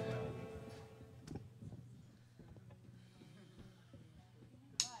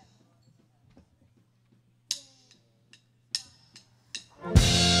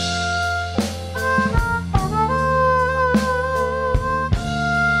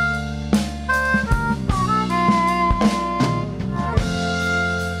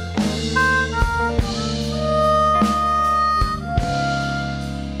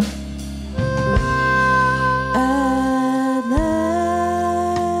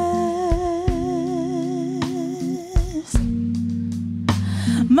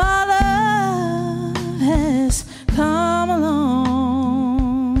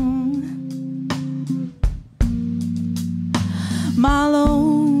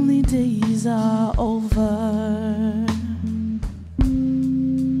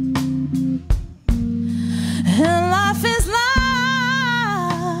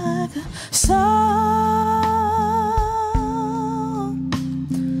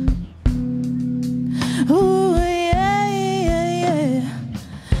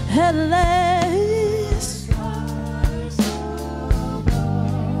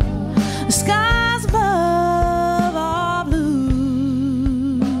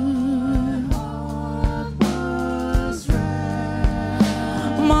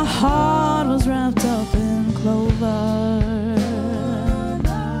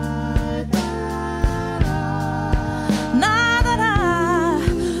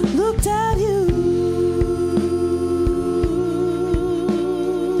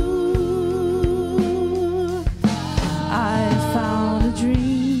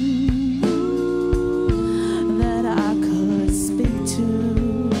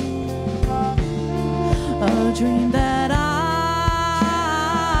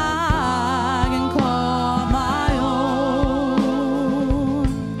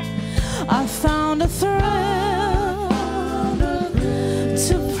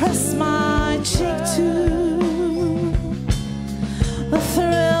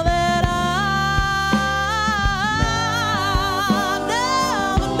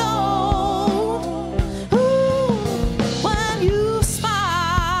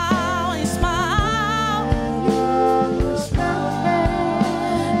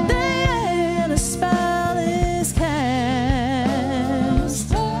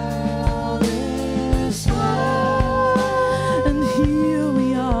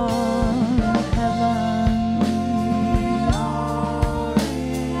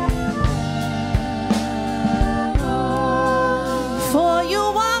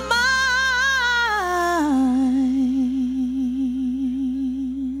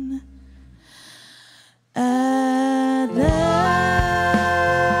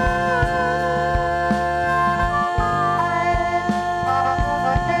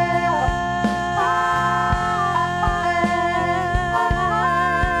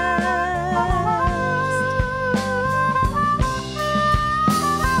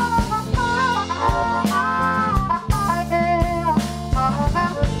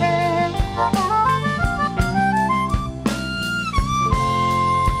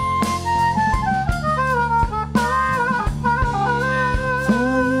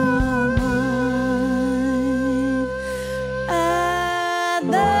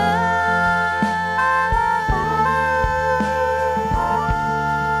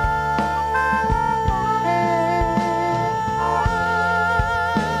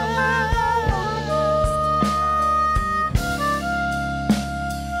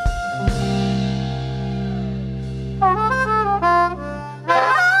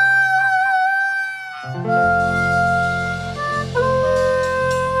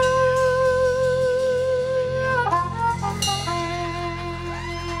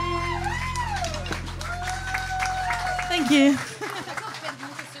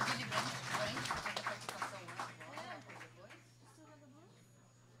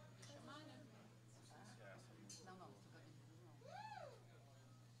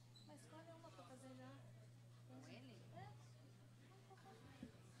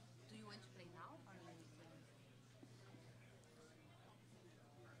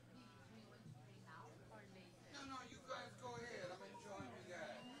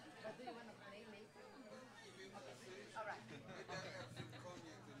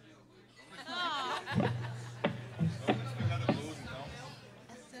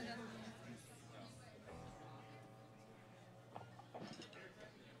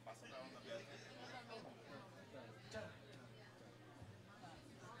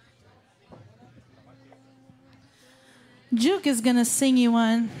 Juk is gonna sing you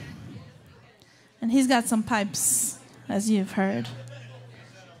one. And he's got some pipes, as you've heard.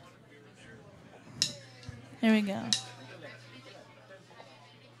 Here we go.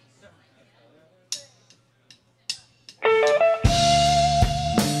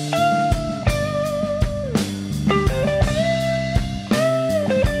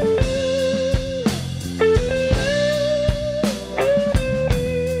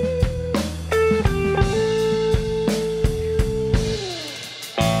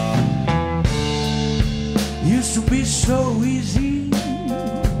 Used to be so easy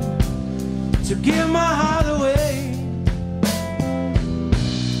to give my heart away,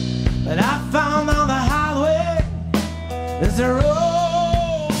 but I found on the highway there's a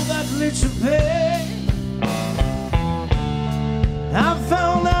road that leads to pay. I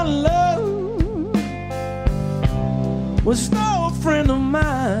found out love was no friend of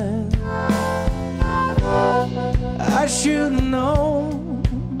mine. I should have known.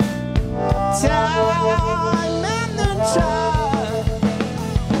 Time and the time,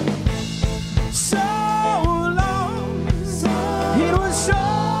 so long, it was so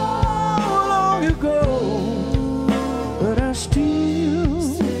long ago, but I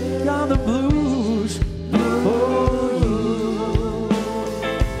still got the blues for you.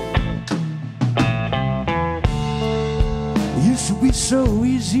 Used to be so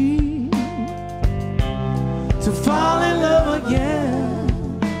easy to fall in love again.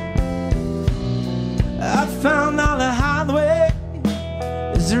 I found out the highway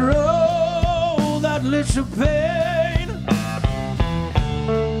is the road that leads to pain.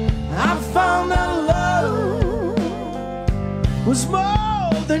 I found out love was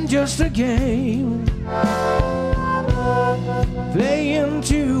more than just a game, playing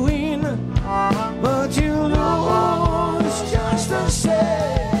to win, but you lose just the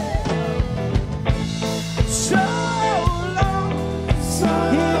same. So long,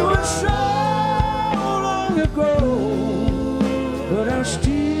 it was so ago, but I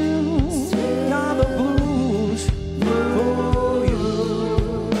still got the blues for you.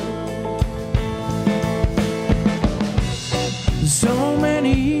 So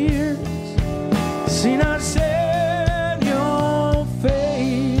many years since I seen your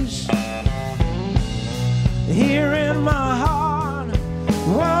face. Here in my heart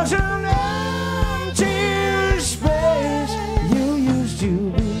was an empty space. You used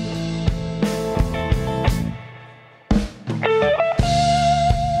to be.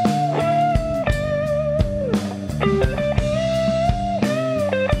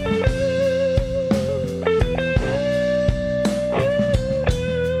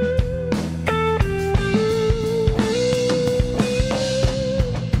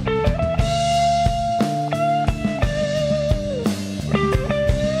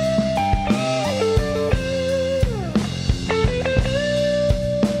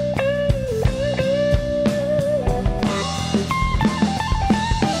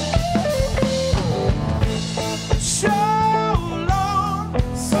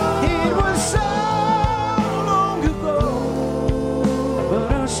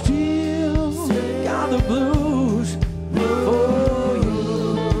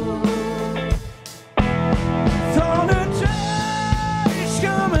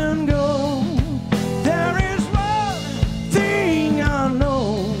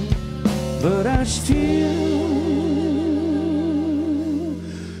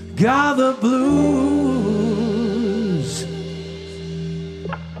 Got the blues.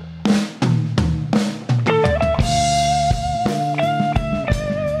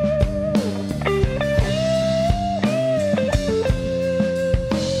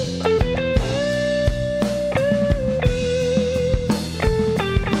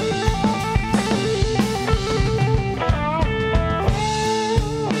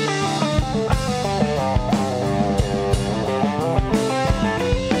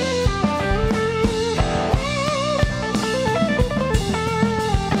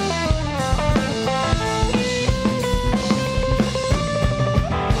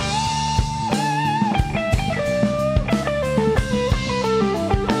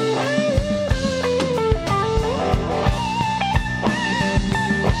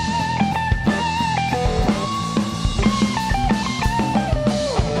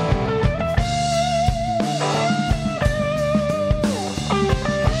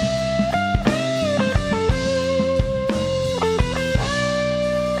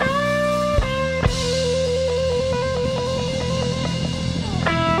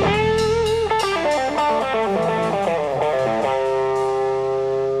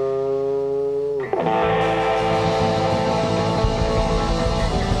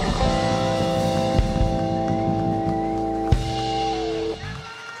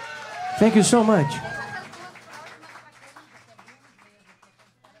 Thank you so much.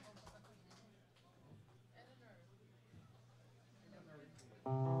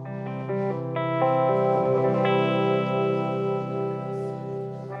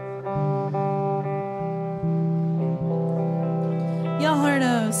 Y'all heard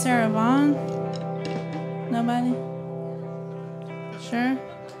of Sarah Vaughan? Nobody? Sure?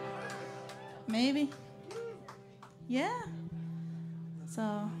 Maybe? Yeah.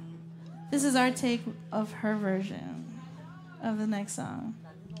 So, this is our take of her version of the next song.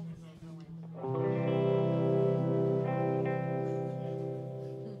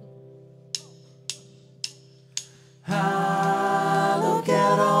 I look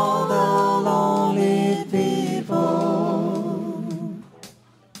at all the lonely people.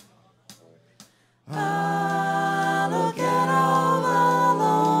 I look at all the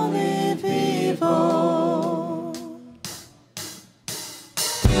lonely people.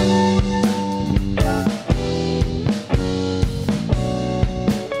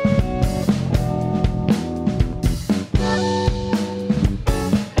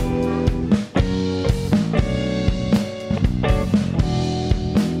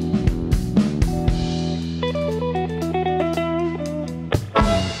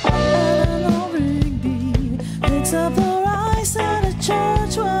 Up the rice at a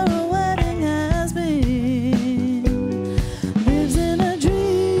church where a wedding has been. Lives in a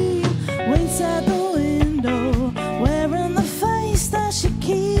dream, waits at the window, wearing the face that she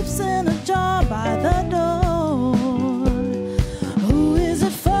keeps in a jar by the door. Who is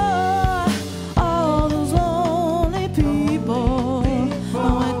it for? All those lonely people.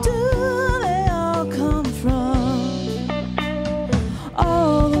 Where do they all come from?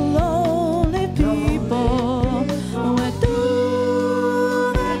 All the lonely people.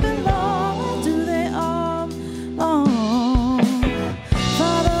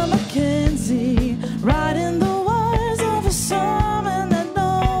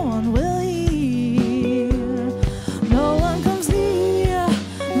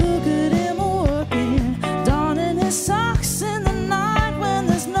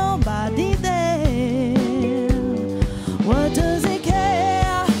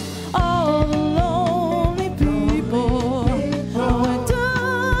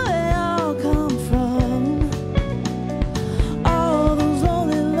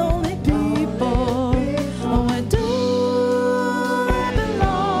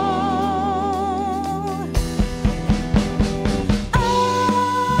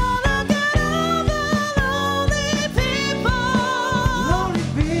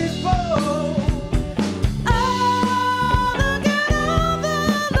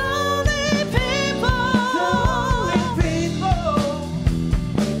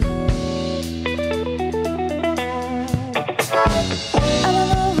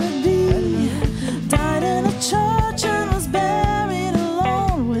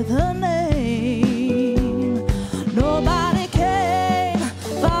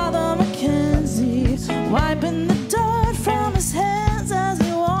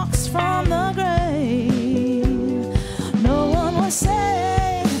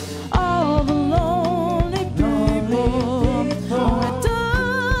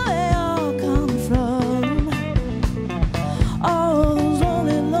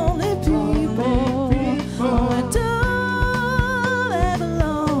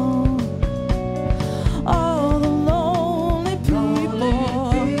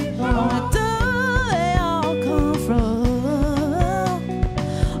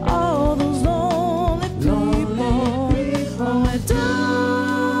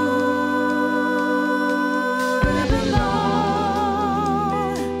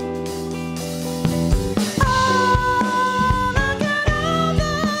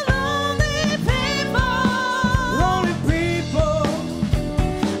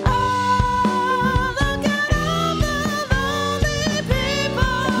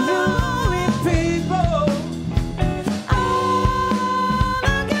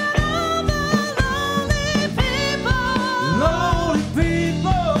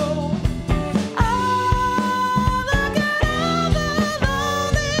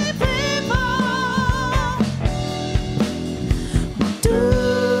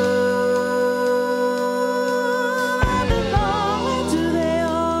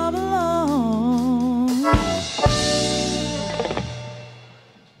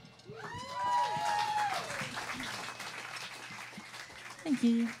 Thank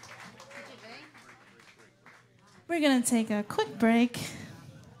you. We're going to take a quick break.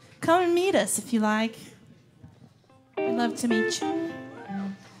 Come and meet us if you like. We'd love to meet you.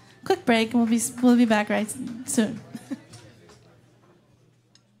 Quick break, and we'll be back right soon.